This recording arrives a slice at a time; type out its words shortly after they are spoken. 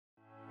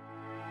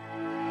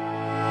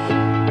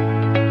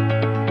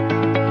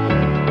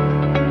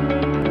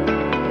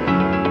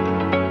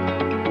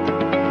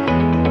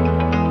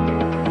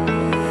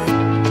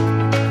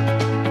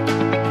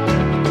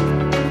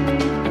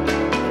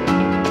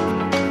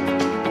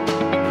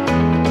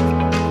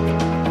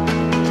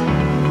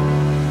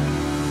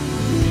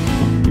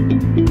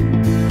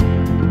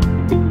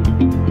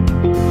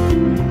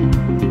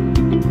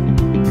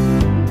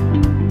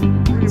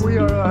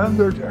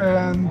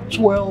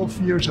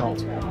12 years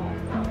old.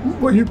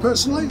 Were you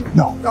personally?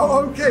 No.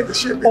 Oh, okay, the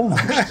shipyard.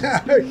 Almost.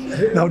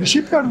 Okay. No, the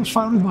shipyard was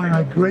founded by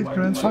my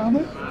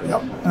great-grandfather.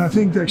 Yep. And I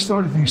think they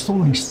started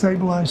installing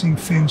stabilizing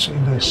fins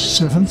in the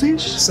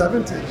 70s.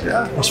 70s,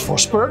 yeah. It was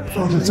Vosper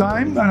at the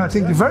time, and I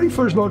think the very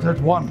first boat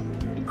had one.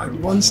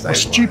 And one It was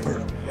stabilizer.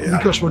 cheaper,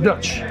 because we're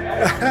Dutch.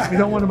 We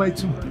don't want to make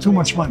too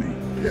much money.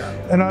 Yeah.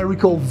 And I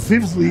recall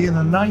vividly in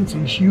the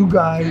 90s, you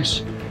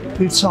guys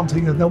did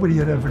something that nobody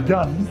had ever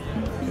done.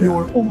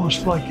 You're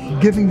almost like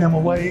giving them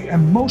away,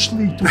 and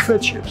mostly to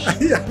Feadships.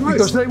 Yeah,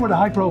 because they were the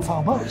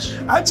high-profile boats.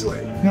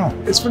 Actually, Yeah.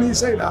 it's funny you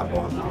say that,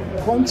 but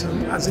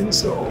Quantum has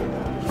installed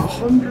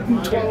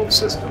 112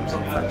 systems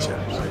on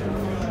Feadships.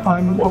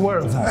 I'm aware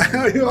of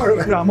that. You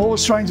are, Yeah, I'm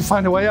always trying to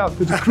find a way out,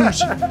 but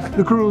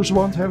the crews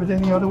won't have it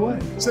any other way.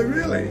 So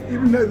really,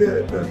 even though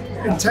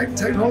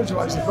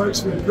technology-wise the boats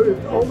have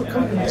improved, all the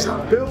companies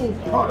that build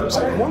products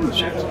that go on the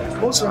ships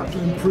also have to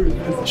improve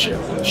with the ship.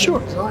 And the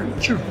ship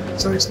design. Sure.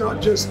 So it's not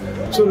just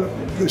sort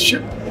of the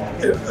ship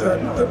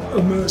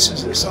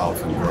immerses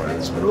itself and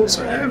grows, but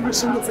also every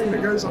single thing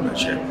that goes on the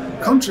ship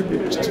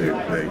contributes to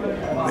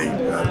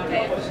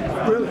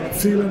really the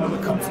feeling and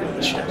the comfort of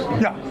the ship.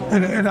 Yeah,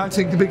 and I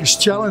think the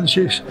biggest challenge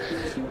is,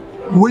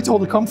 with all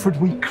the comfort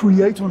we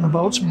create on the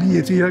boats, be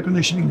it the air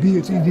conditioning, be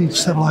it the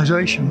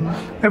stabilization,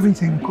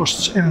 everything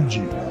costs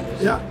energy.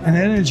 Yeah. And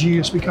energy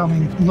is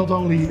becoming not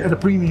only at a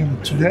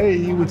premium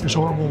today with this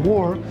horrible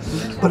war,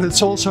 but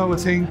it's also a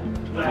thing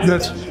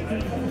that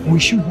we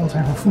should not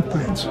have a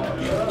footprint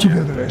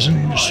together as an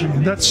industry.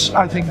 And that's,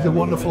 I think, the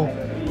wonderful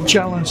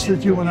challenge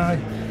that you and I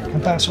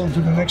can pass on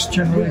to the next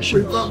generation.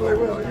 We probably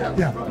will, yeah.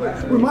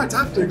 Yeah. We might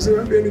have to, because there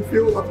won't be any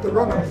fuel left to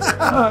run on.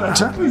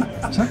 Exactly.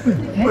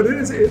 But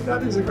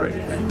that is a great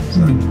thing.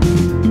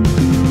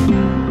 So.